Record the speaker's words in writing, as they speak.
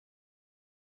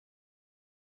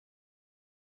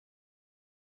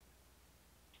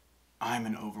I'm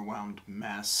an overwhelmed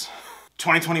mess.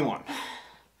 2021.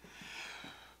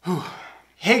 Whew.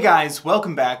 Hey guys,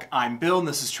 welcome back. I'm Bill and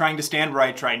this is Trying to Stand Where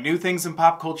I try new things in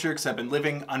pop culture because I've been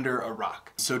living under a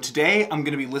rock. So today I'm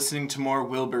going to be listening to more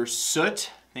Wilbur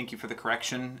Soot. Thank you for the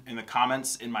correction in the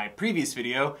comments in my previous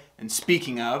video. And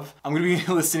speaking of, I'm going to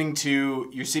be listening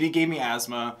to Your City Gave Me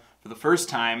Asthma for the first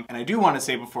time. And I do want to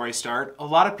say before I start, a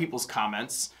lot of people's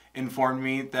comments informed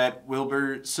me that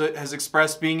Wilbur Soot has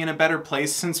expressed being in a better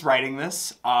place since writing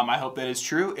this. I hope that is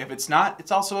true. If it's not, it's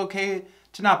also okay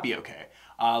to not be okay.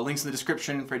 Links in the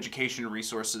description for education and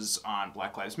resources on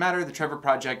Black Lives Matter, the Trevor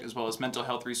Project, as well as mental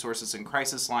health resources and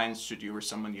crisis lines should you or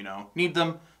someone you know need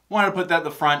them. Wanted to put that at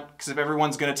the front because if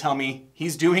everyone's gonna tell me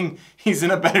he's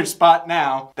in a better spot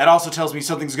now, that also tells me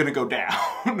something's gonna go down.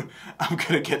 I'm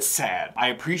gonna get sad. I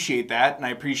appreciate that, and I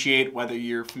appreciate whether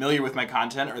you're familiar with my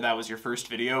content or that was your first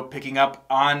video, picking up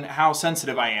on how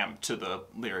sensitive I am to the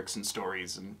lyrics and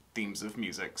stories and themes of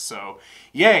music, so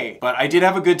yay. But I did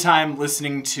have a good time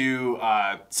listening to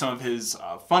some of his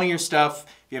funnier stuff.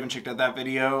 If you haven't checked out that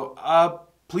video,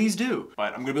 please do.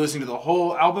 But I'm gonna be listening to the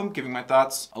whole album, giving my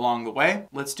thoughts along the way.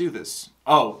 Let's do this.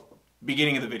 Oh,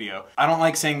 beginning of the video. I don't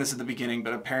like saying this at the beginning,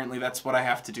 but apparently that's what I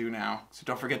have to do now. So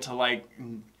don't forget to like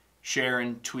and share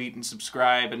and tweet and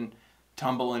subscribe and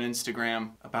tumble and Instagram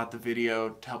about the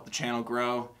video to help the channel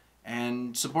grow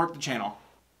and support the channel.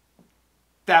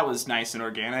 That was nice and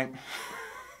organic.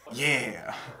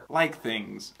 Yeah, like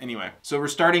things. Anyway, so we're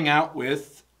starting out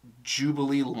with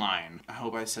Jubilee Line. I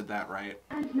hope I said that right.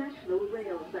 And National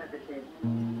Rail Services.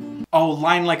 Oh,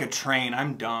 line like a train.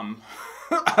 I'm dumb.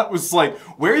 I was like,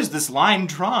 where is this line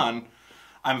drawn?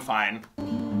 I'm fine.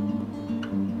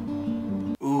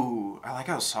 Ooh, I like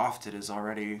how soft it is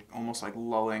already. Almost like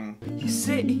lulling. Your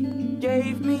city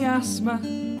gave me asthma.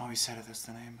 Oh, he said it. That's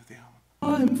the name of the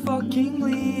album. I'm fucking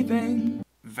leaving.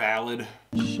 Valid.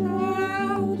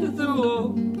 Shout at the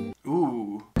wall.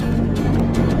 Ooh.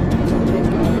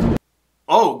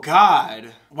 Oh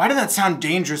God. Why did that sound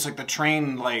dangerous like the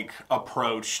train like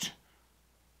approached?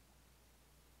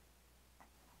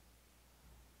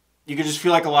 You could just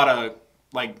feel like a lot of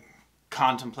like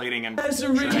contemplating and There's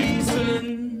a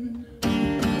reason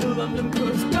the London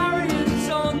puts barriers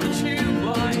on the tube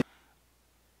line.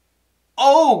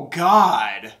 Oh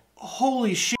God.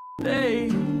 Holy shit. They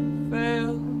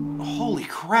fail. Holy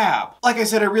crap. Like I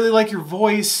said, I really like your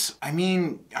voice. I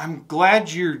mean, I'm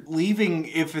glad you're leaving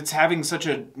if it's having such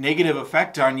a negative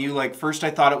effect on you. Like, first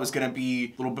I thought it was gonna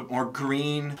be a little bit more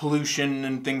green, pollution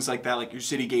and things like that. Like, Your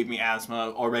City Gave Me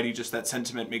Asthma. Already just that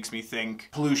sentiment makes me think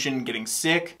pollution, getting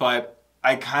sick. But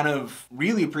I kind of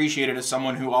really appreciate it as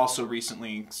someone who also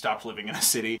recently stopped living in a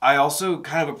city. I also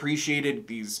kind of appreciated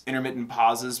these intermittent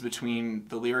pauses between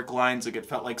the lyric lines. Like it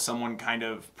felt like someone kind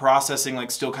of processing,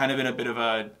 like still kind of in a bit of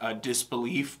a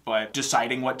disbelief, but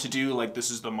deciding what to do. Like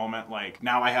this is the moment, like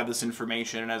now I have this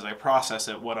information and as I process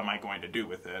it, what am I going to do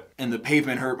with it? And the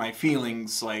pavement hurt my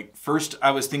feelings. Like first I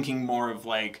was thinking more of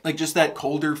like just that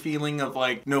colder feeling of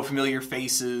like no familiar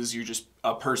faces. You're just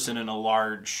a person in a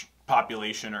large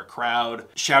population or crowd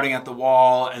shouting at the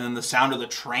wall, and then the sound of the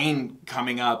train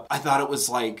coming up. I thought it was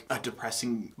like a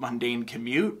depressing, mundane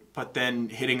commute, but then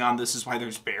hitting on this is why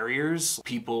there's barriers,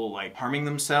 people like harming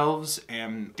themselves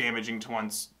and damaging to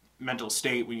one's mental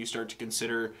state when you start to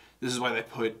consider this is why they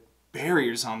put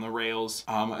barriers on the rails.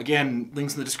 Again,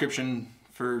 links in the description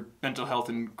for mental health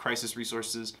and crisis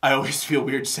resources. I always feel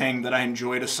weird saying that I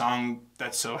enjoyed a song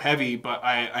that's so heavy, but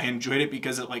I enjoyed it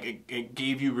because it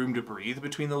gave you room to breathe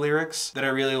between the lyrics that I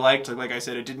really liked. Like I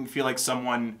said, it didn't feel like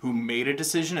someone who made a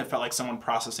decision, it felt like someone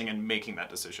processing and making that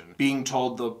decision. Being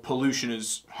told the pollution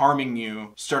is harming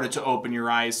you started to open your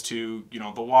eyes to, you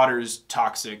know, the water's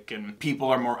toxic and people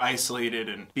are more isolated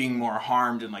and being more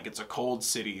harmed and like it's a cold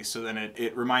city. So then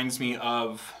it reminds me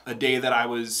of a day that I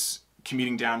was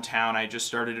commuting downtown. I just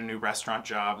started a new restaurant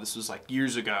job. This was like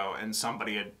years ago, and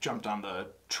somebody had jumped on the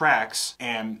tracks,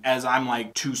 and as I'm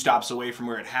like 2 stops away from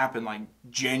where it happened, like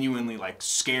genuinely like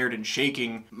scared and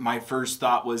shaking, my first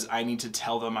thought was I need to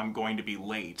tell them I'm going to be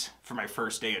late for my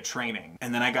first day of training.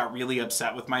 And then I got really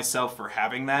upset with myself for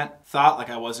having that thought. Like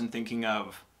I wasn't thinking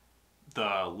of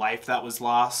the life that was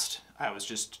lost. I was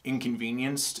just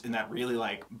inconvenienced, and that really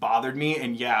like bothered me.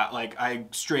 And yeah, like I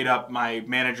straight up, my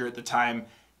manager at the time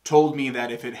told me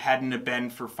that if it hadn't have been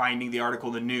for finding the article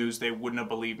in the news, they wouldn't have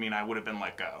believed me and I would have been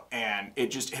let go. And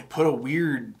it put a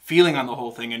weird feeling on the whole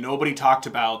thing, and nobody talked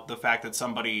about the fact that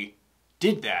somebody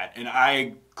did that. And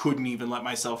I couldn't even let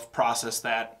myself process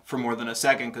that for more than a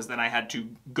second, because then I had to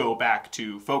go back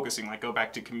to focusing, like go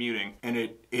back to commuting. And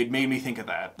it made me think of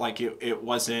that. Like it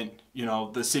wasn't, you know,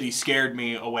 the city scared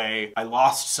me away, I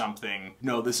lost something.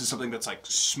 No, this is something that's like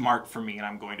smart for me and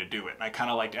I'm going to do it. And I kind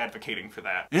of liked advocating for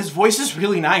that. And his voice is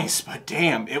really nice, but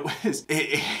damn,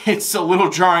 it's a little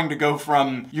jarring to go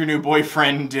from your new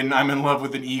boyfriend and I'm in love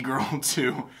with an e-girl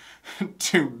to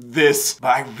this, but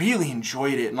I really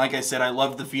enjoyed it. And like I said, I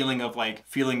loved the feeling of like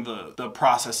feeling the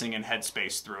processing and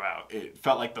headspace throughout. It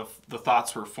felt like the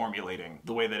thoughts were formulating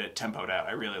the way that it tempoed out.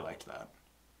 I really liked that.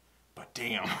 But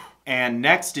damn. And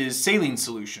next is saline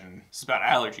solution. This is about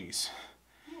allergies.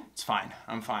 It's fine,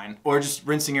 I'm fine. Or just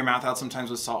rinsing your mouth out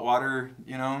sometimes with salt water,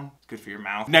 you know? It's good for your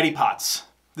mouth. Neti Pots.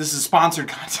 This is sponsored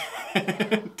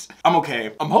content. I'm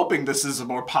okay. I'm hoping this is a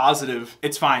more positive.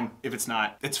 It's fine if it's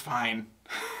not. It's fine.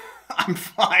 I'm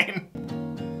fine.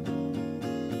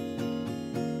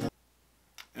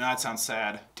 No, that sounds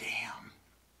sad. Damn.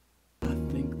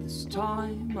 I think this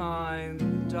time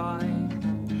I'm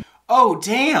dying. Oh,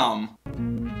 damn.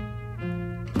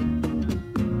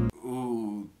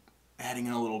 Ooh, adding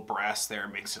in a little brass there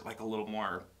makes it like a little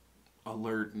more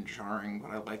alert and jarring,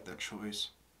 but I like that choice.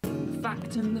 The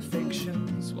fact and the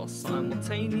fictions while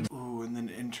simultaneously. Ooh, and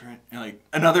then like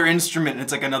another instrument, and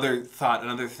it's like another thought,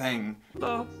 another thing.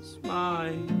 Lost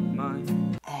my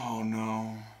mind. Oh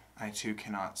no. I too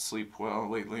cannot sleep well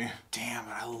lately. Damn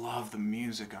it, I love the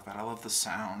music of it. I love the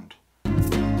sound.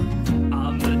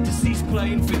 I'm the deceased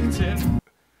playing victim.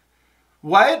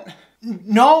 What?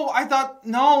 No, I thought,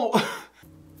 no.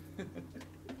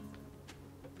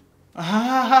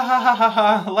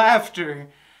 Laughter.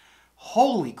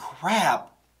 Holy crap.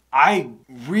 I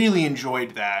really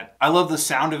enjoyed that. I love the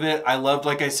sound of it. I loved,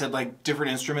 like I said, like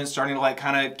different instruments starting to like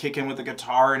kind of kick in with the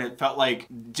guitar, and it felt like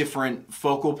different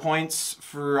focal points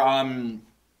for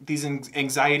these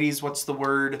anxieties. What's the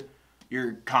word?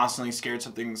 You're constantly scared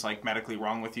something's like medically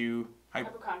wrong with you.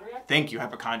 Hypochondriac? Thank you,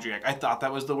 hypochondriac. I thought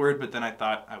that was the word, but then I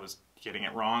thought I was getting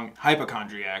it wrong.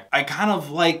 Hypochondriac. I kind of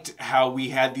liked how we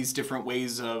had these different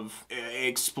ways of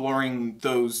exploring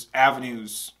those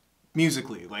avenues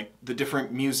musically, like the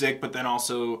different music, but then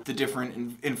also the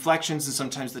different inflections, and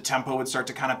sometimes the tempo would start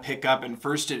to kind of pick up. And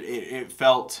first it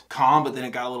felt calm, but then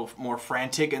it got a little more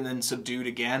frantic and then subdued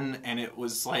again. And it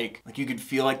was like you could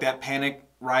feel like that panic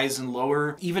rise and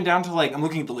lower, even down to like, I'm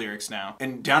looking at the lyrics now,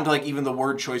 and down to like even the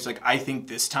word choice, like I think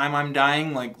this time I'm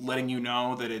dying, like letting you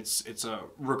know that it's a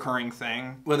recurring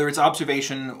thing. Whether it's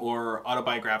observation or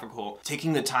autobiographical,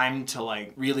 taking the time to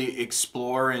like really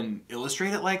explore and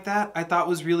illustrate it like that, I thought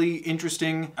was really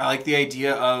interesting. I like the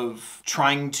idea of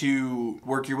trying to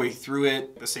work your way through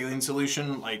it. The saline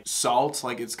solution, like salt,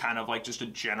 like it's kind of like just a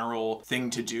general thing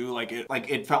to do. Like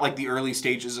it felt like the early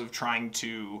stages of trying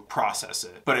to process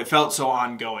it, but it felt so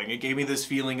ongoing. It gave me this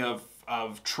feeling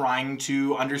of trying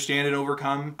to understand and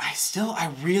overcome. I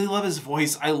really love his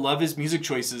voice. I love his music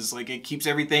choices. Like it keeps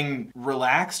everything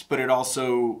relaxed, but it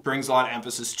also brings a lot of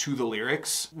emphasis to the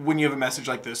lyrics. When you have a message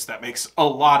like this, that makes a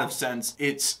lot of sense.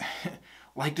 It's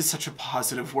liked is such a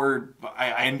positive word, but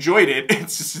I enjoyed it.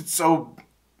 It's so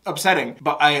upsetting,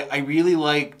 but I really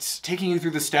liked taking you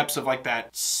through the steps of like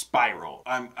that spiral.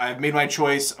 I've made my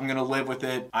choice, I'm gonna live with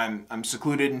it, I'm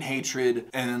secluded in hatred,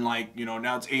 and then like, you know,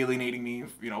 now it's alienating me,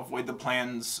 you know, avoid the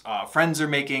plans friends are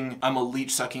making, I'm a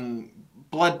leech sucking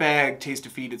blood bag, taste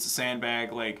defeat, it's a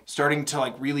sandbag, like starting to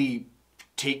like really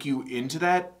take you into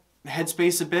that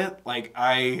headspace a bit. Like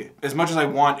as much as I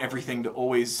want everything to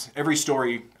always, every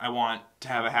story I want to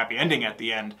have a happy ending at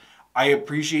the end, I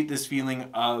appreciate this feeling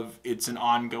of it's an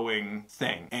ongoing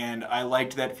thing. And I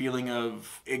liked that feeling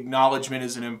of acknowledgement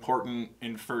is an important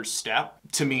and first step,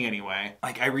 to me anyway.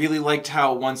 Like I really liked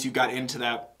how once you got into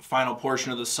that final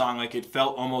portion of the song, like it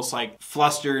felt almost like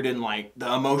flustered and like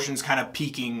the emotions kind of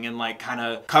peaking and like kind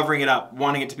of covering it up,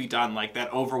 wanting it to be done, like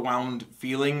that overwhelmed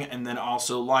feeling. And then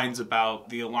also lines about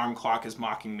the alarm clock is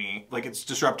mocking me, like it's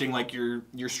disrupting like your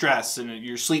stress and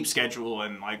your sleep schedule,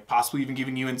 and like possibly even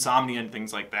giving you insomnia and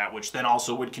things like that, which then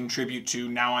also would contribute to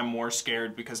now I'm more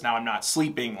scared because now I'm not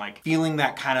sleeping. Like feeling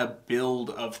that kind of build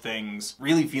of things,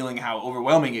 really feeling how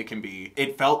overwhelming it can be.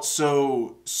 It felt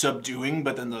so subduing,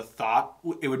 but then the thought,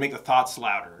 it would make the thoughts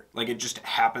louder. Like it just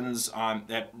happens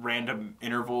at random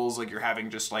intervals, like you're having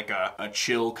just like a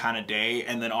chill kind of day,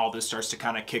 and then all this starts to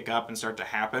kind of kick up and start to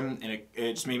happen. And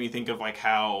it just made me think of like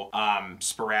how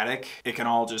sporadic it can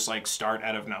all just like start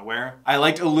out of nowhere. I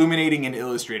liked illuminating and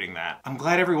illustrating that. I'm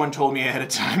glad everyone told me ahead of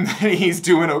time that he's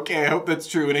doing okay. I hope that's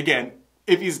true. And again,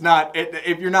 If he's not,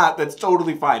 if you're not, that's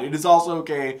totally fine. It is also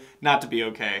okay not to be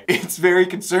okay. It's very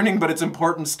concerning, but it's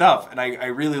important stuff, and I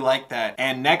really like that.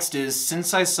 And next is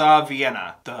Since I Saw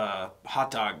Vienna, the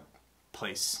hot dog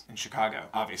place in Chicago,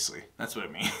 obviously. That's what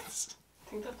it means. I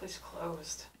think that place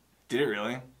closed. Did it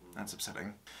really? That's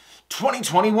upsetting.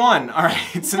 2021, all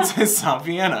right, Since I Saw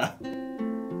Vienna.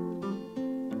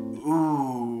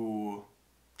 Ooh,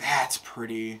 that's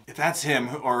pretty. If that's him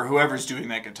or whoever's doing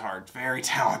that guitar, very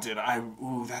talented.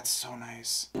 Ooh, that's so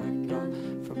nice.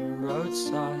 From a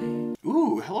roadside.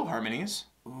 Ooh, hello harmonies.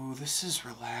 Ooh, this is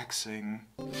relaxing.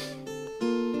 Cut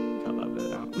that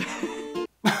bit out.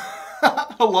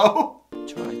 Hello?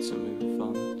 Tried to move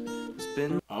on. It's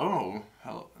been. Oh,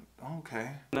 hello.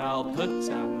 Okay. I'll put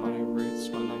down my roots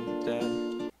when I'm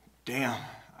dead. Damn.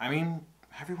 I mean,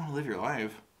 however you want to live your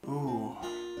life. Ooh.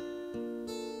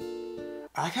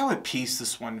 I like how at peace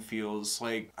this one feels.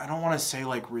 Like, I don't want to say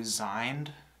like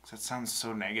resigned, because that sounds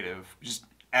so negative. Just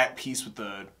at peace with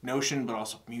the notion, but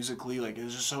also musically, like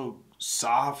it's just so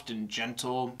soft and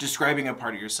gentle. Describing a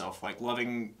part of yourself, like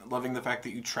loving the fact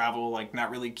that you travel, like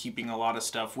not really keeping a lot of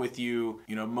stuff with you.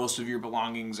 You know, most of your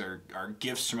belongings are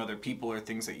gifts from other people or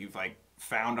things that you've like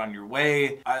found on your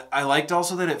way. I liked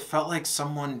also that it felt like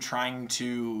someone trying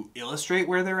to illustrate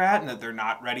where they're at and that they're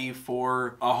not ready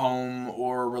for a home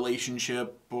or a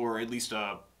relationship, or at least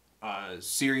a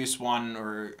serious one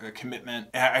or a commitment.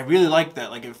 I really liked that.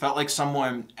 Like it felt like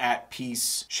someone at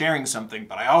peace sharing something,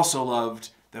 but I also loved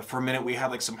that for a minute we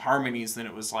had like some harmonies, then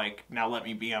it was like, now let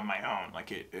me be on my own.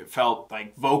 Like it felt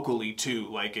like vocally too,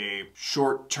 like a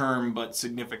short-term but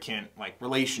significant like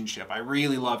relationship. I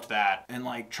really loved that. And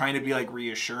like trying to be like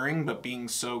reassuring, but being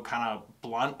so kind of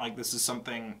blunt, like this is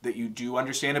something that you do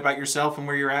understand about yourself and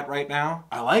where you're at right now.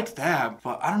 I liked that,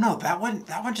 but I don't know, that one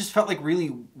just felt like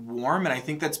really warm, and I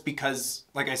think that's because,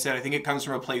 like I said, I think it comes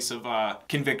from a place of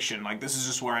conviction. Like this is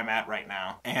just where I'm at right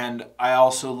now. And I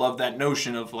also love that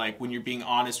notion of like when you're being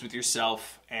honest with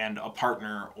yourself and a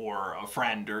partner or a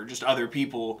friend or just other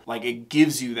people, like it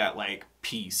gives you that like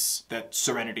peace, that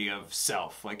serenity of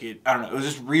self. Like I don't know, it was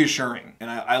just reassuring. And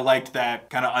I liked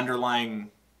that kind of underlying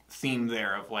theme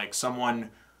there of like someone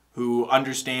who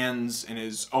understands and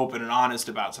is open and honest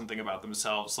about something about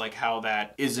themselves, like how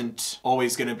that isn't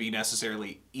always going to be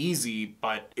necessarily easy,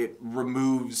 but it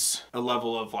removes a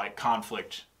level of like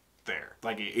conflict there.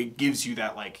 Like it gives you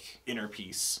that like inner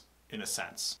peace in a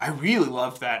sense. I really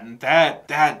loved that, and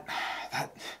that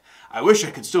I wish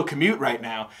I could still commute right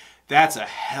now. That's a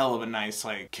hell of a nice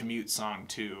like commute song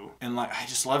too. And like I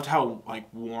just loved how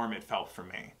like warm it felt for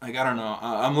me. Like I don't know,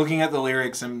 I'm looking at the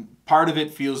lyrics and part of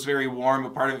it feels very warm,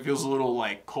 but part of it feels a little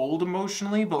like cold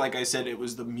emotionally. But like I said, it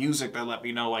was the music that let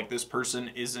me know like this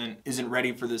person isn't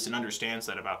ready for this and understands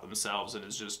that about themselves and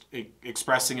is just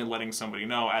expressing and letting somebody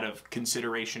know out of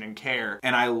consideration and care.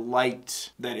 And I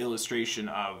liked that illustration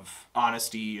of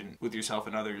honesty and with yourself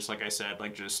and others. Like I said,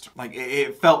 like just like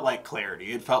it felt like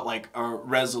clarity. It felt like a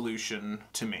resolution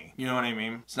to me. You know what I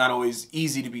mean? It's not always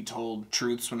easy to be told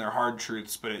truths when they're hard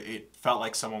truths, but it felt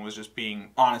like someone was just being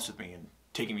honest with me and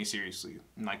taking me seriously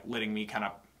and like letting me kind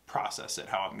of process it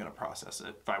how I'm gonna process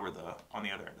it if I were on the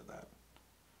other end of that.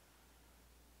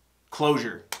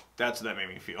 Closure. That's what that made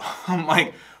me feel. I'm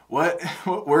like, what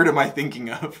word am I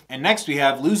thinking of? And next we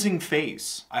have Losing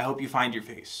Face. I hope you find your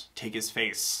face. Take his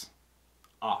face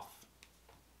off.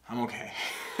 I'm okay.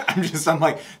 I'm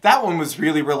like, that one was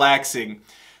really relaxing.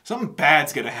 Something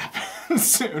bad's gonna happen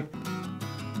soon.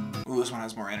 Ooh, this one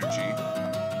has more energy.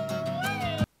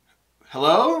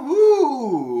 Hello?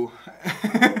 Ooh.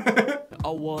 I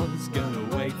was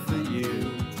gonna wait for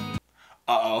you.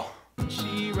 Uh-oh.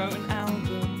 She wrote an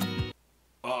album.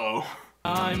 Uh-oh.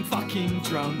 I'm fucking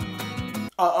drunk.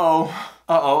 Uh-oh.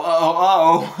 Uh-oh,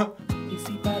 uh-oh, uh-oh. Is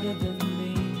he better than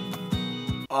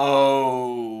me?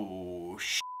 Oh,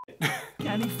 shit.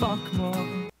 Can he fuck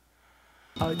more?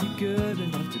 Are you good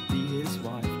enough to be his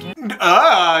wife?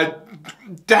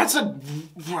 That's a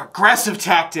aggressive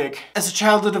tactic. As a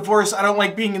child of divorce, I don't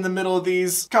like being in the middle of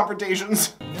these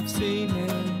confrontations. I've seen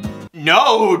it.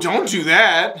 No, don't do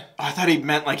that. Oh, I thought he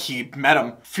meant like he met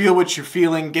him. Feel what you're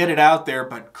feeling, get it out there,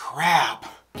 but crap.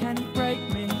 Can he break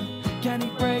me? Can he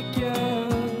break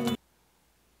you?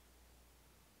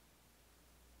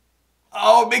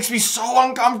 Oh, it makes me so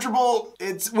uncomfortable.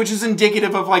 Which is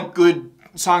indicative of like good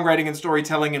songwriting and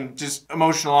storytelling and just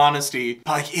emotional honesty.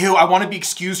 But like, ew, I want to be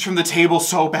excused from the table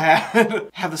so bad.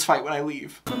 Have this fight when I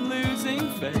leave. I'm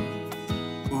losing faith.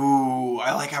 Ooh,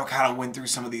 I like how it kind of went through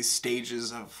some of these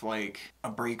stages of like a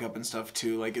breakup and stuff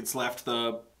too. Like it's left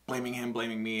the blaming him,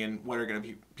 blaming me, and what are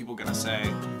people gonna say?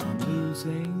 I'm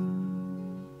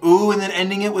losing. Ooh, and then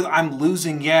ending it with I'm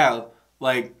losing, yeah.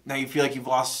 like now you feel like you've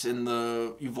lost in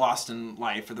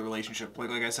life or the relationship. Like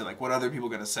I said, like what are other people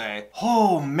gonna say?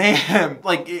 Oh man,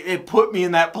 like it put me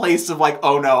in that place of like,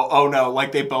 oh no,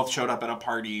 like they both showed up at a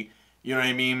party. You know what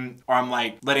I mean? Or I'm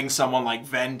like letting someone like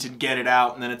vent and get it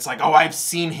out, and then it's like, oh, I've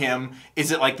seen him.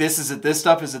 Is it like this? Is it this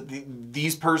stuff? Is it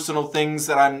these personal things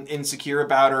that I'm insecure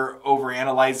about or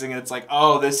overanalyzing? And it's like,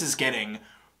 oh, this is getting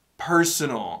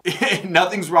personal.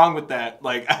 Nothing's wrong with that.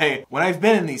 Like when I've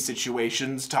been in these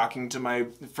situations, talking to my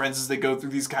friends as they go through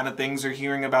these kind of things or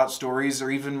hearing about stories or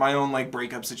even my own like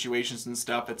breakup situations and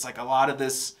stuff, it's like a lot of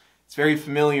this, it's very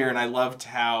familiar, and I loved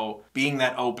how being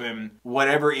that open,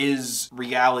 whatever is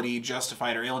reality,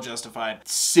 justified or ill-justified,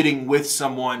 sitting with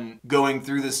someone going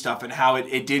through this stuff and how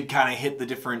it did kind of hit the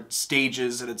different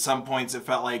stages, and at some points it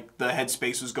felt like the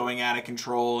headspace was going out of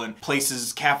control, and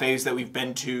places, cafes that we've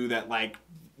been to that like,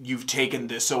 you've taken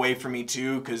this away from me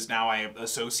too, because now I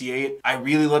associate. I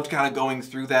really loved kind of going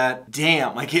through that.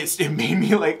 Damn, like it made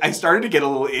me like, I started to get a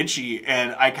little itchy,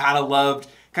 and I kind of loved,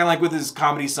 kind of like with his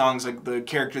comedy songs, like the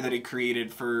character that he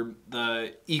created for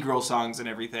the e-girl songs and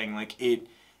everything, like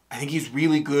I think he's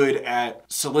really good at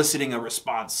soliciting a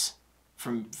response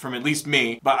from at least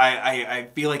me, but I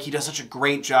feel like he does such a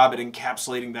great job at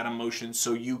encapsulating that emotion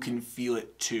so you can feel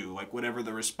it too, like whatever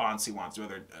the response he wants,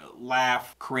 whether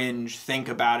laugh, cringe, think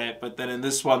about it. But then in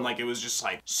this one, like it was just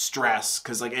like stress,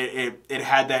 because like it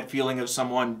had that feeling of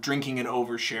someone drinking and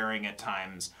oversharing at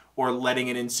times, or letting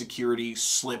an insecurity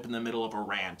slip in the middle of a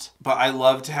rant. But I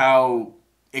loved how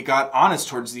it got honest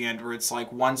towards the end, where it's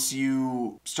like once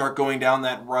you start going down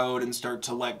that road and start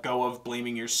to let go of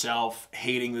blaming yourself,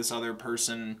 hating this other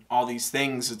person, all these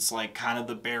things, it's like kind of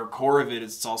the bare core of it.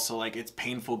 It's also like it's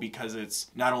painful because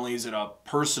it's not only is it a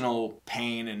personal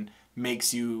pain and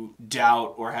makes you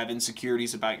doubt or have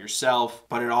insecurities about yourself,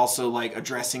 but it also like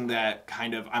addressing that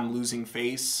kind of I'm losing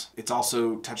face. It's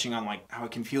also touching on like how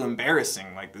it can feel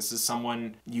embarrassing. Like this is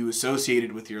someone you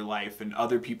associated with your life and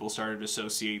other people started to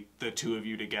associate the two of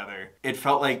you together. It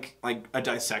felt like a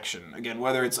dissection. Again,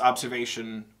 whether it's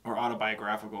observation or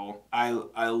autobiographical,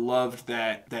 I loved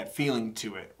that feeling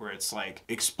to it, where it's like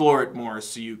explore it more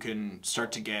so you can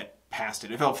start to get past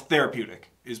it. It felt therapeutic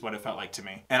is what it felt like to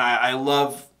me. And I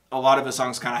love a lot of the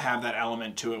songs kind of have that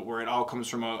element to it where it all comes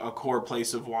from a core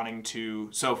place of wanting to,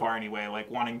 so far anyway,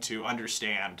 like wanting to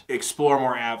understand, explore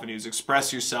more avenues,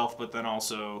 express yourself, but then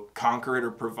also conquer it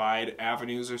or provide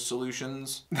avenues or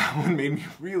solutions. That one made me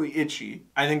really itchy.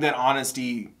 I think that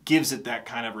honesty gives it that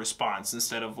kind of response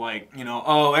instead of like, you know,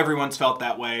 oh, everyone's felt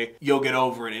that way, you'll get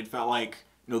over it. It felt like,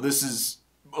 you know, this is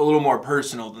a little more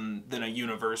personal than a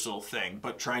universal thing,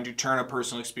 but trying to turn a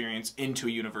personal experience into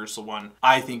a universal one,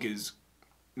 I think is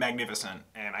magnificent,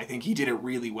 and I think he did it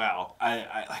really well.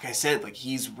 Like I said, like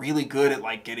he's really good at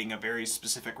like getting a very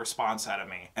specific response out of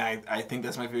me, and I think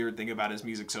that's my favorite thing about his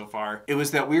music so far. It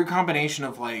was that weird combination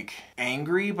of like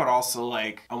angry, but also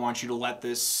like I want you to let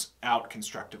this out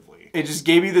constructively. It just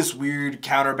gave me this weird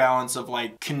counterbalance of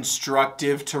like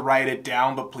constructive to write it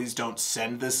down, but please don't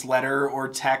send this letter or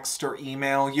text or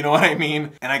email, you know what I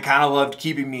mean? And I kind of loved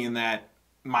keeping me in that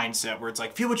mindset where it's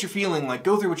like feel what you're feeling, like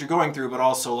go through what you're going through, but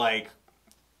also like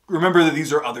remember that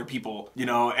these are other people, you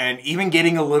know, and even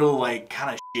getting a little like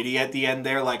kind of shitty at the end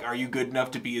there, like are you good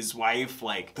enough to be his wife?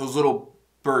 Like those little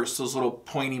bursts, those little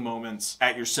pointy moments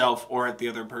at yourself or at the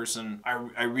other person,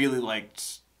 I really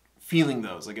liked feeling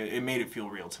those. Like it made it feel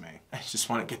real to me. I just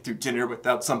want to get through dinner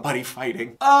without somebody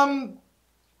fighting.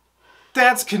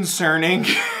 That's concerning.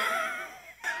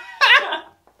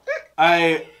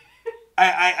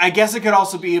 I guess it could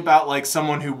also be about like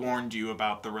someone who warned you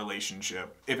about the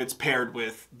relationship. If it's paired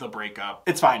with the breakup,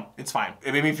 it's fine. It's fine.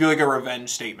 It made me feel like a revenge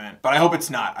statement, but I hope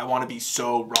it's not. I want to be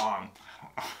so wrong.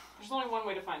 There's only one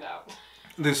way to find out.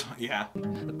 Yeah.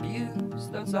 Abuse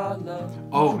those I love.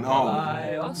 Oh no.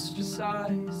 I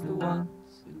ostracize the ones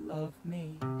who love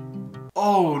me.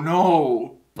 Oh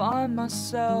no. Find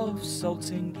myself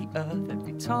salting the earth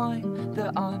every time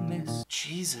that I miss.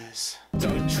 Jesus.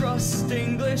 Don't trust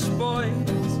English boys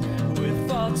with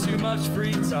far too much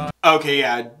free time. Okay,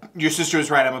 yeah, your sister was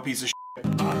right. I'm a piece of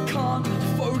shit. I can't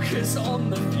focus on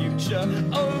the future,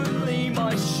 only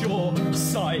my short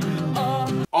sight.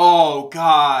 Oh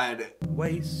God.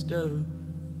 Waste of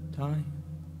time.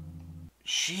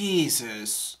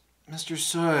 Jesus. Mr.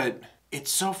 Soot. It's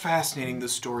so fascinating, the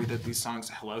story that these songs,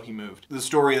 hello, he moved. The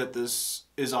story that this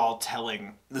is all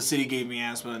telling. The city gave me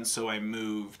asthma and so I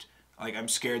moved. Like, I'm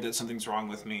scared that something's wrong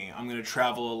with me. I'm gonna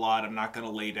travel a lot, I'm not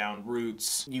gonna lay down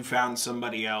roots. You found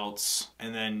somebody else,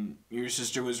 and then your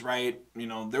sister was right. You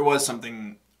know, there was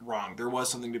something wrong. There was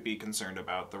something to be concerned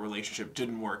about. The relationship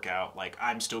didn't work out. Like,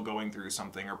 I'm still going through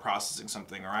something or processing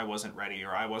something, or I wasn't ready,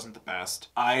 or I wasn't the best.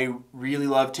 I really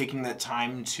love taking that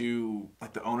time to,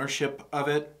 like, the ownership of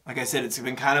it. Like I said, it's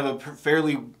been kind of a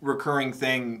fairly recurring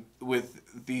thing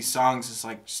with these songs, is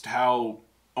like just how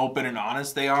open and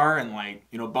honest they are, and like,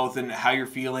 you know, both in how you're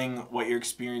feeling, what you're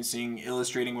experiencing,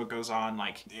 illustrating what goes on,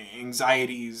 like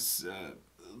anxieties,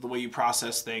 the way you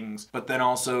process things, but then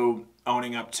also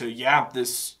owning up to, yeah,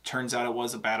 this turns out it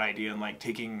was a bad idea, and like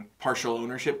taking partial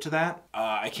ownership to that.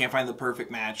 I can't find the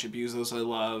perfect match, abuse those I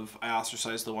love, I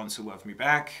ostracize the ones who love me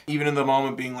back. Even in the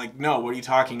moment being like, no, what are you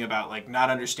talking about? Like,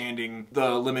 not understanding the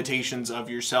limitations of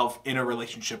yourself in a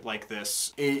relationship like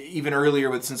this. Even earlier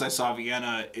with Since I Saw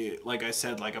Vienna, like I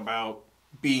said, like about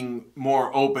being more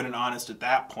open and honest at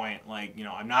that point, like, you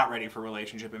know, I'm not ready for a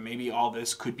relationship, and maybe all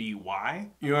this could be why.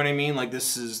 You know what I mean? Like,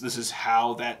 this is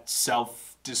how that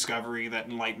self-discovery, that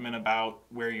enlightenment about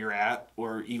where you're at,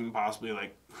 or even possibly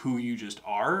like who you just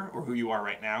are, or who you are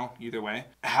right now, either way,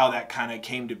 how that kind of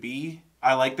came to be.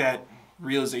 I like that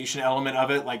realization element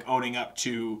of it, like owning up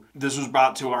to, this was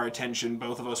brought to our attention,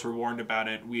 both of us were warned about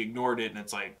it, we ignored it, and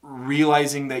it's like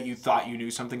realizing that you thought you knew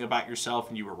something about yourself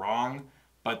and you were wrong,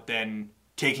 but then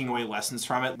taking away lessons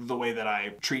from it, the way that I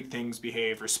treat things,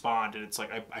 behave, respond, and it's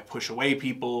like I push away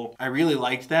people. I really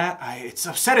liked that. It's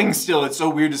upsetting still, it's so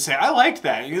weird to say I liked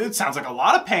that. It sounds like a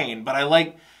lot of pain, but I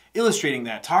like illustrating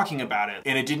that, talking about it,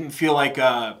 and it didn't feel like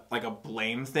a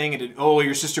blame thing. It didn't, oh,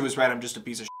 your sister was right, I'm just a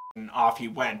piece of shit, and off he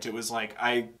went. It was like,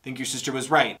 I think your sister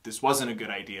was right, this wasn't a good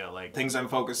idea. Like, things I'm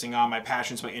focusing on, my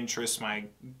passions, my interests, my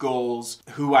goals,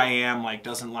 who I am, like,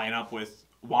 doesn't line up with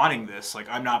wanting this. Like,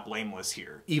 I'm not blameless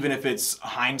here. Even if it's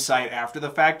hindsight after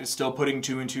the fact, it's still putting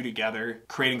two and two together,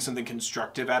 creating something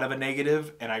constructive out of a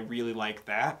negative, and I really like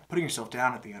that. Putting yourself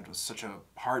down at the end was such a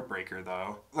heartbreaker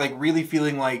though. Like, really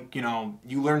feeling like, you know,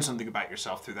 you learned something about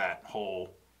yourself through that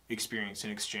whole experience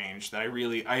and exchange, that I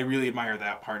really admire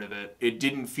that part of it. It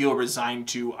didn't feel resigned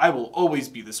to, I will always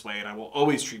be this way and I will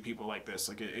always treat people like this.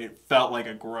 Like, it felt like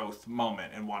a growth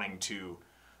moment and wanting to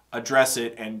address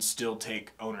it and still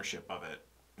take ownership of it.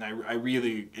 And I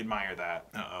really admire that.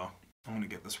 Uh-oh, I'm gonna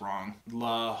get this wrong.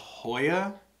 La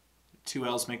Jolla? 2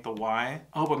 L's make the Y.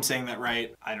 I hope I'm saying that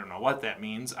right. I don't know what that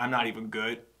means. I'm not even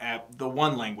good at the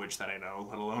one language that I know,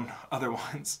 let alone other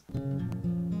ones.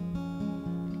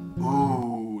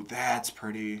 Ooh, that's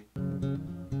pretty.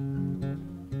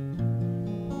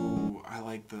 Ooh, I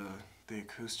like the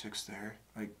acoustics there.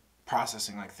 Like,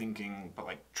 processing, like thinking, but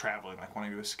like traveling, like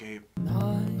wanting to escape. 9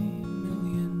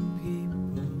 million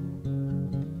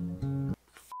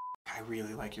I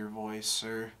really like your voice,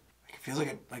 sir. Like, it feels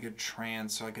like a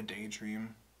trance or like a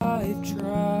daydream. people. I've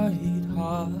tried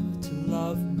hard to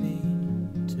love me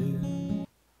too.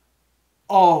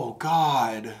 Oh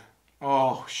God.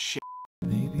 Oh shit.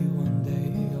 Maybe one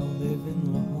day I'll live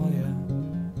in La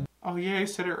Jolla. Oh yeah, I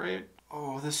said it right.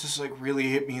 Oh, this just like really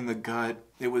hit me in the gut.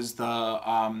 It was the,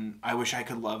 I wish I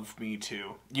could love me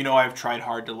too. You know, I've tried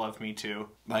hard to love me too.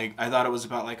 Like, I thought it was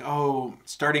about like, oh,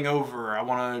 starting over, I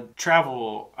want to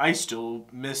travel, I still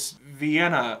miss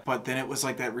Vienna. But then it was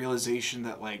like that realization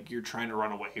that like you're trying to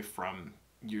run away from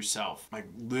yourself, like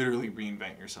literally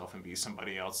reinvent yourself and be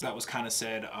somebody else. That was kind of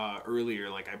said earlier,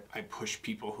 like I push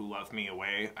people who love me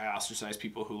away, I ostracize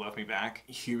people who love me back.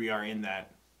 Here we are in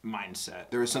that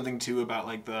mindset. There was something too about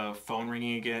like the phone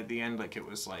ringing again at the end, like it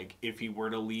was like if he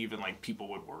were to leave and like people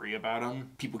would worry about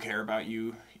him. People care about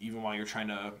you even while you're trying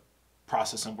to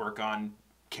process and work on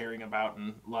caring about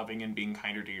and loving and being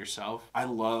kinder to yourself. I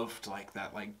loved like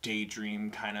that like daydream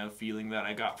kind of feeling that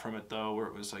I got from it though, where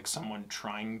it was like someone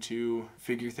trying to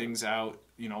figure things out,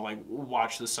 you know, like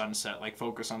watch the sunset, like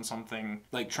focus on something,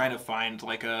 like trying to find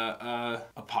like a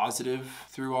positive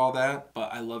through all that.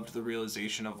 But I loved the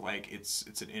realization of like it's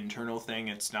an internal thing.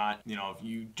 It's not, you know, if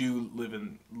you do live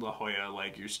in La Jolla,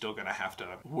 like you're still gonna have to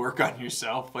work on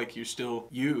yourself, like you're still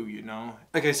you know.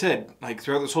 Like I said, like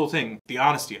throughout this whole thing, the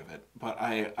honesty of it. But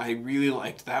I really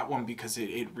liked that one because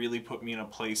it really put me in a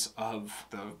place of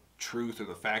the truth or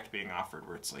the fact being offered,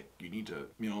 where it's like you need to,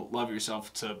 you know, love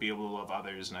yourself to be able to love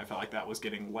others. And I felt like that was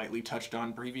getting lightly touched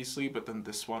on previously, but then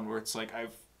this one where it's like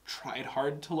I've tried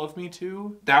hard to love me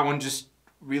too, that one just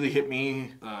really hit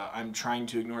me. I'm trying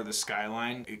to ignore the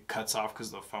skyline. It cuts off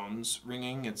because the phone's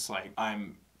ringing. It's like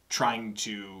I'm trying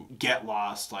to get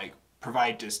lost, like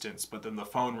provide distance, but then the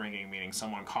phone ringing, meaning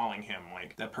someone calling him,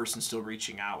 like that person still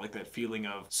reaching out, like that feeling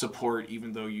of support,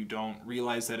 even though you don't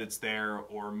realize that it's there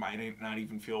or might not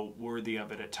even feel worthy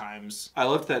of it at times. I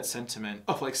loved that sentiment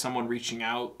of like someone reaching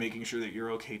out, making sure that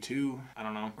you're okay too. I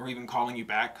don't know, or even calling you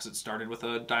back because it started with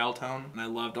a dial tone. And I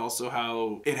loved also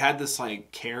how it had this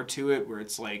like care to it where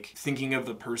it's like thinking of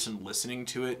the person listening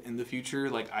to it in the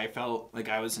future. Like I felt like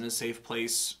I was in a safe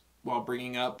place while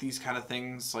bringing up these kind of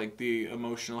things, like the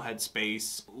emotional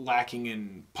headspace, lacking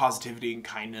in positivity and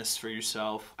kindness for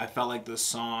yourself. I felt like the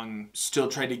song still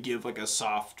tried to give like a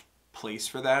soft place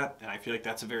for that, and I feel like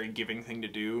that's a very giving thing to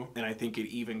do. And I think it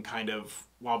even kind of,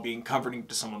 while being comforting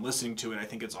to someone listening to it, I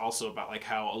think it's also about like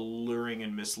how alluring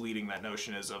and misleading that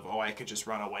notion is of, oh, I could just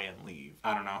run away and leave.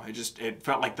 I don't know, it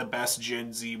felt like the best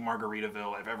Gen Z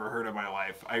Margaritaville I've ever heard in my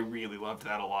life. I really loved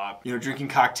that a lot. You know, drinking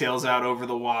cocktails out over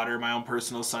the water, my own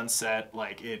personal sunset,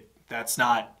 like that's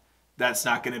not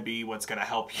gonna be what's gonna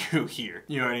help you here.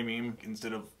 You know what I mean?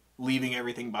 Instead of leaving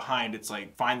everything behind, it's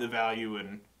like find the value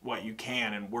in what you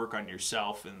can and work on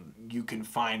yourself, and you can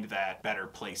find that better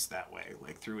place that way,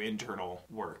 like through internal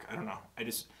work. I don't know.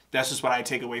 That's just what I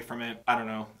take away from it. I don't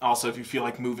know. Also, if you feel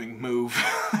like moving, move.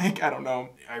 Like, I don't know.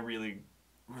 I really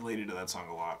related to that song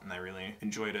a lot, and I really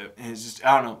enjoyed it. And it's just,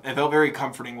 I don't know. It felt very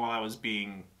comforting while I was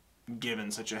being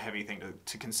given such a heavy thing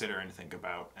to consider and think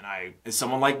about. And I, as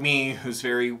someone like me who's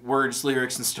very words,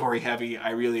 lyrics, and story heavy, I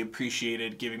really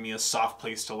appreciated giving me a soft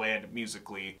place to land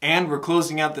musically. And we're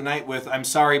closing out the night with I'm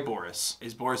Sorry, Boris.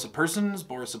 Is Boris a person? Is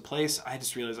Boris a place? I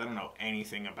just realized I don't know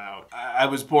anything about. I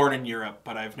was born in Europe,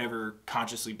 but I've never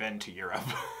consciously been to Europe.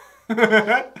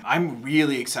 I'm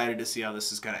really excited to see how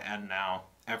this is going to end now.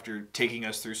 After taking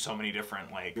us through so many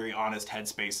different, like, very honest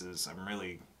headspaces, I'm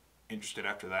really interested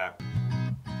after that.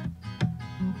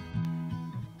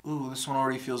 Ooh, this one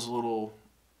already feels a little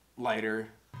lighter.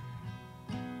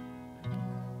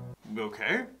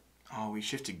 Okay. Oh, we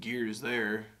shifted gears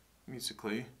there,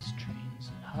 musically. Trains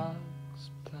and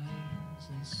hugs, planes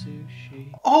and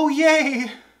sushi. Oh,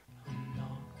 yay! I'm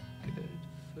not good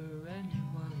for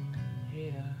anyone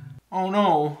here. Oh,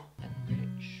 no. And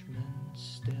Richmond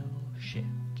still shit.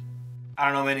 I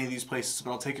don't know any of these places,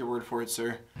 but I'll take your word for it,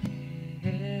 sir.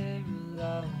 Here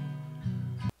alone.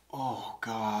 Oh,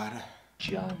 God.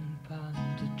 Jump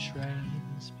under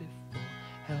trains before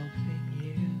helping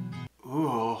you.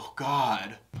 Oh,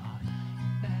 God.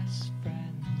 Best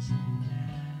friends and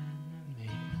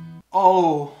enemy.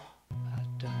 Oh. I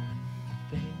don't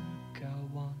think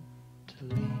I want to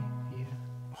leave you.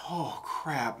 Oh,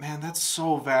 crap, man, that's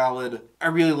so valid. I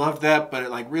really loved that, but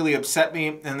it like really upset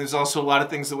me. And there's also a lot of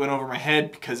things that went over my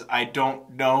head because I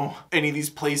don't know any of these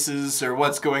places or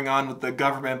what's going on with the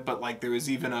government. But like there was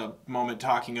even a moment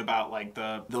talking about like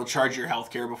they'll charge your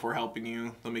healthcare before helping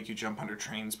you. They'll make you jump under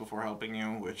trains before helping you,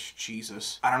 which,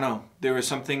 Jesus. I don't know. There was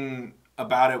something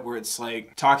about it where it's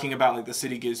like talking about like the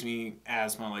city gives me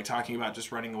asthma, like talking about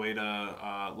just running away to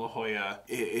La Jolla.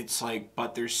 It's like,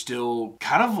 but there's still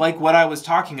kind of like what I was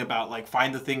talking about, like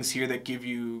find the things here that give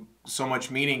you so much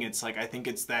meaning. It's like, I think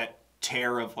it's that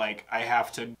tear of like, I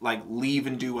have to like leave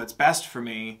and do what's best for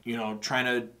me, you know, trying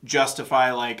to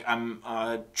justify like I'm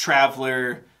a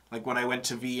traveler. Like when I went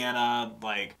to Vienna,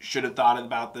 like should have thought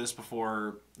about this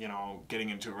before, you know, getting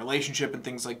into a relationship and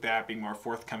things like that, being more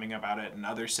forthcoming about it in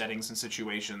other settings and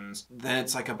situations. Then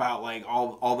it's like about like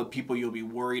all the people you'll be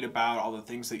worried about, all the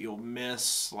things that you'll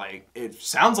miss. Like it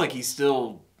sounds like he's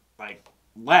still like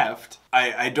left.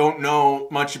 I don't know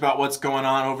much about what's going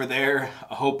on over there.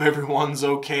 I hope everyone's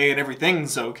okay and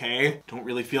everything's okay. Don't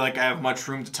really feel like I have much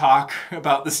room to talk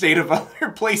about the state of other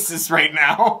places right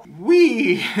now.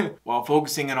 While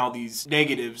focusing on all these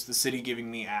negatives, the city giving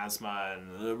me asthma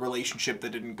and the relationship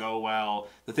that didn't go well,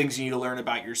 the things you need to learn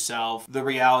about yourself, the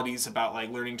realities about like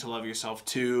learning to love yourself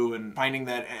too, and finding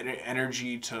that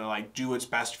energy to like do what's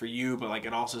best for you, but like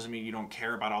it also doesn't mean you don't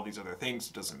care about all these other things.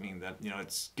 It doesn't mean that, you know,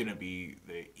 it's gonna be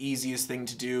the easiest thing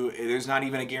to do. There's not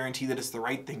even a guarantee that it's the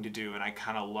right thing to do, and I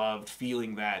kind of loved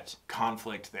feeling that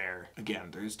conflict there. Again,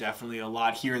 there's definitely a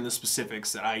lot here in the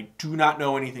specifics that I do not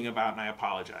know anything about, and I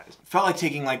apologize. Felt like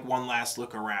taking like one last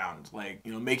look around, like,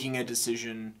 you know, making a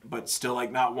decision, but still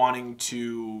like not wanting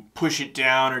to push it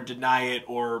down or deny it,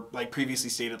 or like previously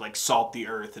stated, like salt the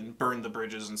earth and burn the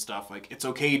bridges and stuff. Like it's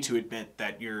okay to admit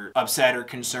that you're upset or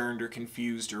concerned or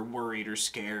confused or worried or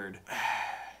scared.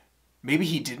 Maybe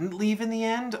he didn't leave in the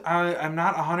end. I'm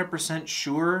not 100%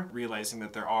 sure. Realizing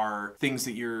that there are things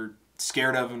that you're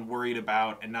scared of and worried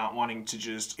about, and not wanting to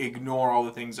just ignore all the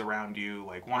things around you,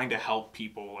 like wanting to help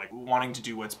people, like wanting to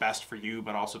do what's best for you,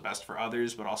 but also best for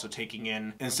others, but also taking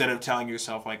in, instead of telling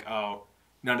yourself like, oh,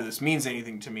 none of this means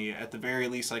anything to me, at the very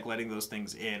least, like letting those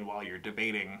things in while you're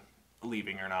debating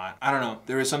leaving or not. I don't know.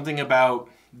 There was something about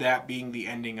that being the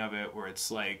ending of it where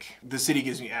it's like, the city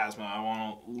gives me asthma, I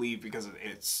want to leave because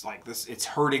it's like this, it's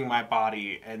hurting my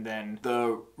body, and then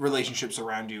the relationships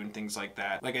around you and things like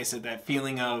that. Like I said, that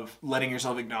feeling of letting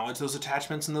yourself acknowledge those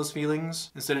attachments and those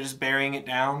feelings instead of just burying it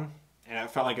down. And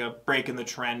it felt like a break in the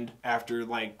trend after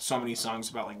like so many songs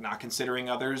about like not considering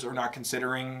others or not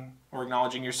considering or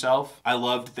acknowledging yourself. I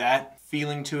loved that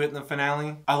feeling to it in the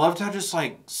finale. I loved how just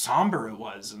like somber it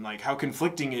was and like how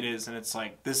conflicting it is, and it's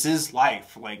like, this is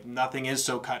life. Like nothing is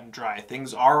so cut and dry.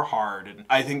 Things are hard. And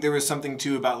I think there was something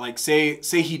too about like, say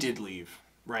he did leave,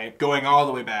 right? Going all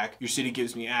the way back, your city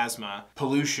gives me asthma,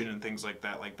 pollution and things like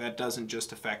that doesn't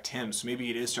just affect him. So maybe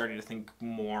it is starting to think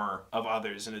more of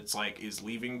others, and it's like, is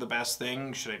leaving the best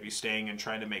thing? Should I be staying and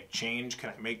trying to make change?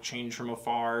 Can I make change from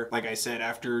afar? Like I said,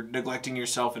 after neglecting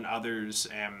yourself and others,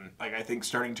 and like I think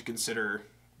starting to consider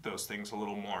those things a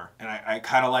little more. And I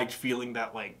kind of liked feeling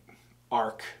that like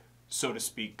arc, so to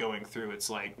speak, going through. It's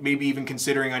like maybe even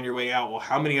considering on your way out, well,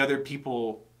 how many other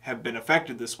people have been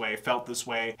affected this way, felt this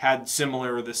way, had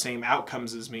similar or the same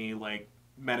outcomes as me, like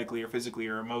medically or physically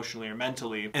or emotionally or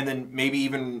mentally. And then maybe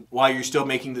even while you're still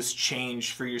making this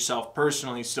change for yourself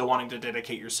personally, still wanting to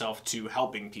dedicate yourself to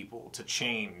helping people, to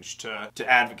change, to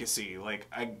advocacy.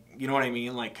 Like, you know what I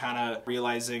mean? Like kind of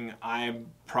realizing I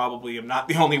probably am not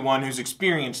the only one who's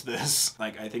experienced this.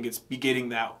 Like I think it's beginning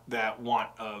that want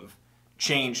of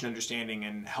change and understanding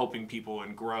and helping people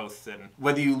and growth, and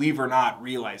whether you leave or not,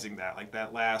 realizing that, like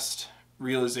that last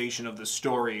realization of the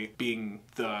story being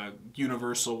the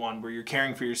universal one where you're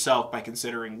caring for yourself by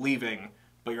considering leaving,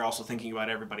 but you're also thinking about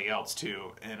everybody else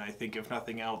too. And I think if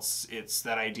nothing else, it's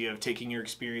that idea of taking your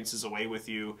experiences away with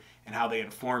you and how they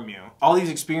inform you. All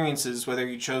these experiences, whether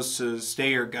you chose to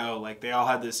stay or go, like they all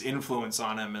had this influence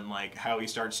on him, and like how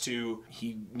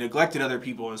he neglected other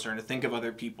people and started to think of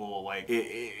other people. Like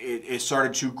it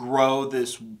started to grow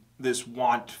this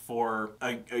want for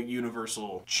a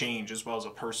universal change as well as a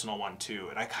personal one too.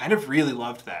 And I kind of really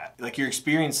loved that. Like your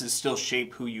experiences still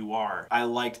shape who you are. I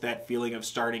liked that feeling of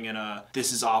starting in a,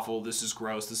 this is awful, this is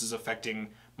gross, this is affecting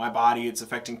my body, it's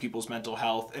affecting people's mental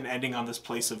health, and ending on this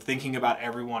place of thinking about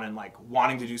everyone and like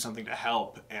wanting to do something to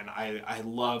help. And I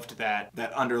loved that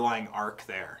underlying arc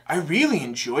there. I really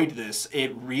enjoyed this.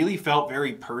 It really felt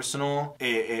very personal.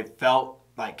 It felt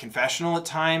like confessional at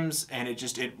times, and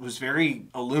it was very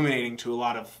illuminating to a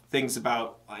lot of things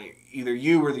about like either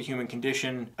you or the human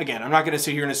condition. Again, I'm not going to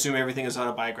sit here and assume everything is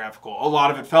autobiographical. A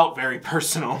lot of it felt very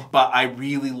personal, but I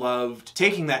really loved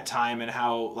taking that time and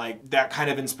how like that kind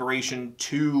of inspiration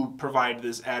to provide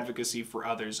this advocacy for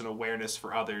others and awareness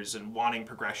for others and wanting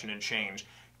progression and change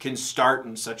can start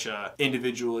in such a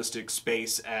individualistic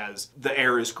space as the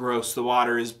air is gross, the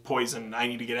water is poison, I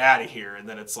need to get out of here. And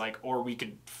then it's like, or we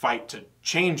could fight to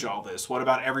change all this. What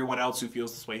about everyone else who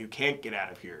feels this way who can't get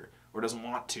out of here or doesn't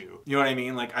want to? You know what I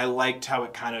mean? Like I liked how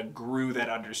it kind of grew that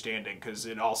understanding, because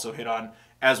it also hit on,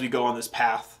 as we go on this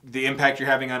path, the impact you're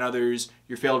having on others,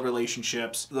 your failed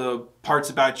relationships, the parts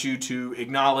about you to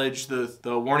acknowledge, the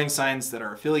warning signs that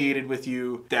are affiliated with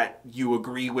you, that you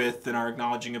agree with and are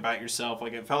acknowledging about yourself.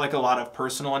 Like it felt like a lot of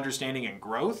personal understanding and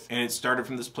growth. And it started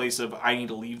from this place of, I need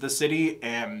to leave the city,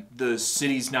 and the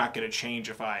city's not going to change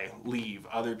if I leave.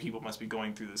 Other people must be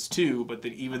going through this too. But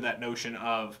that even that notion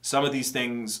of some of these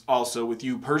things also with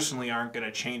you personally aren't going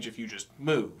to change if you just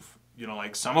move. You know,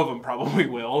 like some of them probably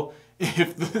will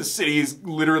if the city is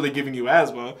literally giving you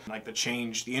asthma. Like the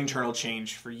change, the internal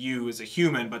change for you as a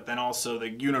human, but then also the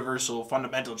universal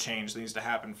fundamental change that needs to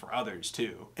happen for others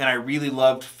too. And I really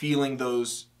loved feeling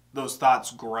those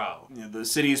thoughts grow. You know, the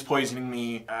city is poisoning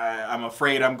me. I'm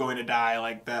afraid I'm going to die.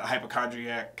 Like that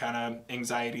hypochondriac kind of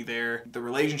anxiety there. The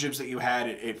relationships that you had,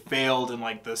 it failed, and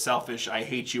like the selfish, I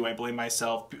hate you, I blame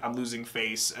myself, I'm losing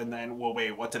face. And then, well,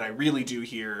 wait, what did I really do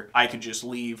here? I could just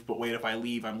leave, but wait, if I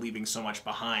leave, I'm leaving so much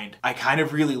behind. I kind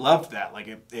of really loved that. Like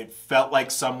it felt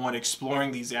like someone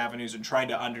exploring these avenues and trying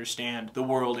to understand the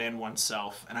world and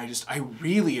oneself. And I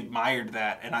really admired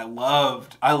that. And I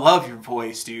love your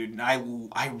voice, dude. And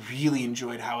I really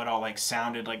enjoyed how it all like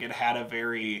sounded. Like it had a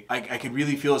very, I could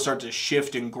really feel it start to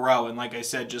shift and grow. And like I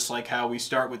said, just like how we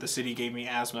start with the city gave me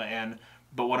asthma and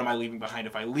but what am I leaving behind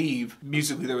if I leave?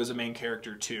 Musically, there was a main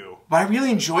character too. But I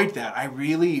really enjoyed that. I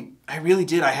really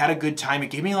did. I had a good time. It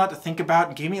gave me a lot to think about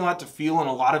and gave me a lot to feel, and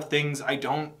a lot of things I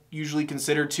don't usually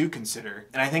consider to consider.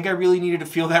 And I think I really needed to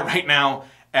feel that right now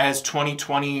as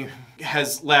 2020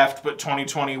 has left, but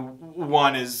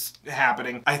 2021 is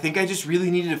happening. I think I just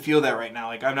really needed to feel that right now.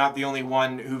 Like, I'm not the only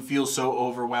one who feels so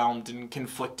overwhelmed and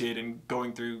conflicted and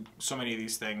going through so many of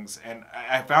these things. And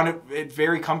I found it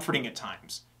very comforting at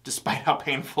times, despite how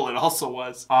painful it also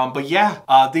was. But yeah,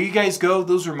 there you guys go.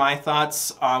 Those were my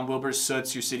thoughts on Wilbur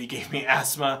Soot's Your City Gave Me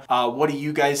Asthma. What do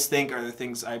you guys think? Are there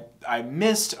things I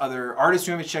missed? Other artists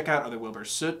you want me to check out? Other Wilbur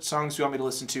Soot songs you want me to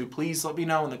listen to? Please let me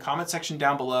know in the comment section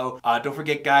down below. Don't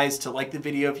forget, guys, to like the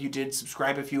video if you did,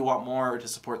 subscribe if you want more, or to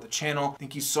support the channel.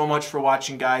 Thank you so much for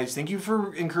watching, guys. Thank you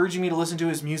for encouraging me to listen to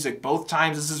his music. Both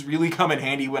times this has really come in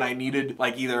handy when I needed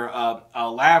like either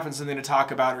a laugh and something to talk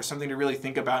about or something to really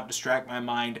think about and distract my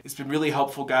mind. It's been really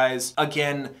helpful, guys.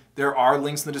 Again, there are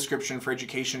links in the description for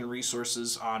education and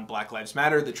resources on Black Lives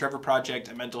Matter, the Trevor Project,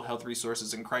 and mental health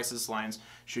resources and crisis lines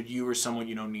should you or someone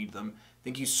you know need them.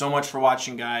 Thank you so much for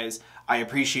watching, guys. I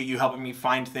appreciate you helping me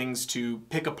find things to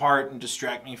pick apart and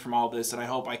distract me from all this, and I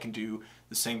hope I can do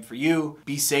the same for you.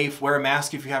 Be safe, wear a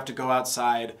mask if you have to go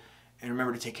outside, and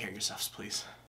remember to take care of yourselves, please.